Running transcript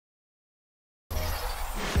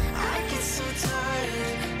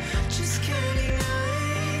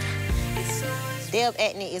Deb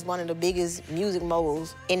Antney is one of the biggest music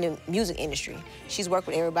moguls in the music industry. She's worked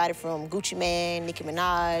with everybody from Gucci Mane, Nicki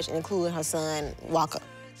Minaj, and including her son, Waka.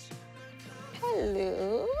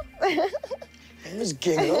 Hello. Miss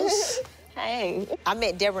Giggles. Hey. I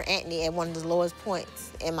met Deb Antney at one of the lowest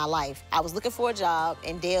points in my life. I was looking for a job,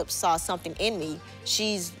 and Deb saw something in me.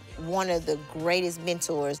 She's one of the greatest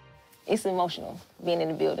mentors. It's emotional, being in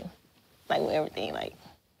the building, like where everything,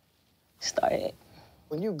 started.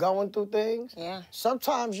 When you're going through things, yeah,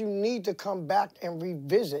 sometimes you need to come back and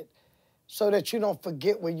revisit so that you don't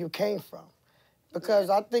forget where you came from. Because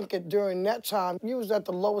I think that during that time, you was at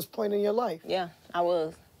the lowest point in your life. Yeah, I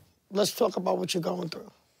was. Let's talk about what you're going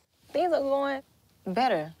through. Things are going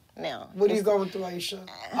better now. What are you going through, Iesha?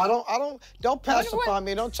 Don't pacify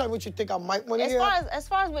me. Don't tell me what you think I might want to hear. As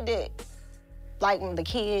far as with the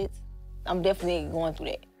kids, I'm definitely going through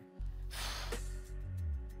that.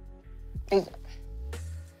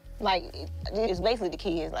 It's basically the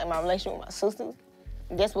kids, like my relationship with my sisters.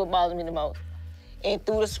 That's what bothers me the most. And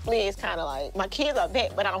through the split, it's kind of like, my kids are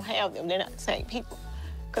back, but I don't have them. They're not the same people.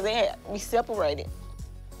 Because we separated.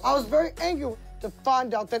 I was very angry to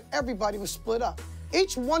find out that everybody was split up.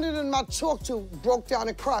 Each one of them I talked to broke down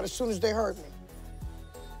and cried as soon as they heard me.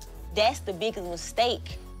 That's the biggest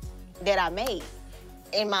mistake that I made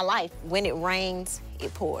in my life. When it rains,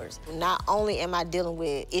 it pours. Not only am I dealing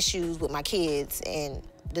with issues with my kids and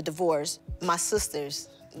the divorce, my sisters,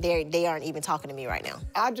 they aren't even talking to me right now.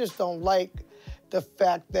 I just don't like the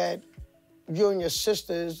fact that you and your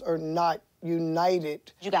sisters are not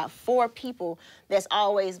united. You got 4 people that's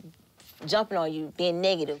always jumping on you, being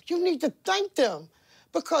negative. You need to thank them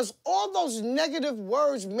because all those negative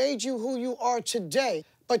words made you who you are today,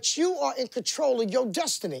 but you are in control of your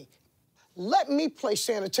destiny. Let me play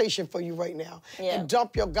sanitation for you right now and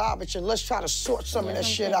dump your garbage and let's try to sort some of that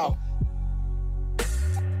shit out.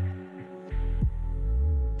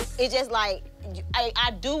 It's just like,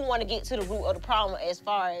 I do want to get to the root of the problem as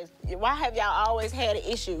far as, why have y'all always had an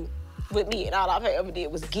issue with me and all I've ever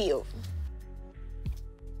did was give?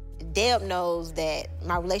 Deb knows that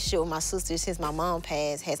my relationship with my sister since my mom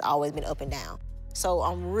passed has always been up and down. So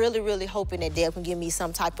I'm really, really hoping that Deb can give me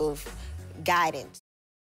some type of guidance.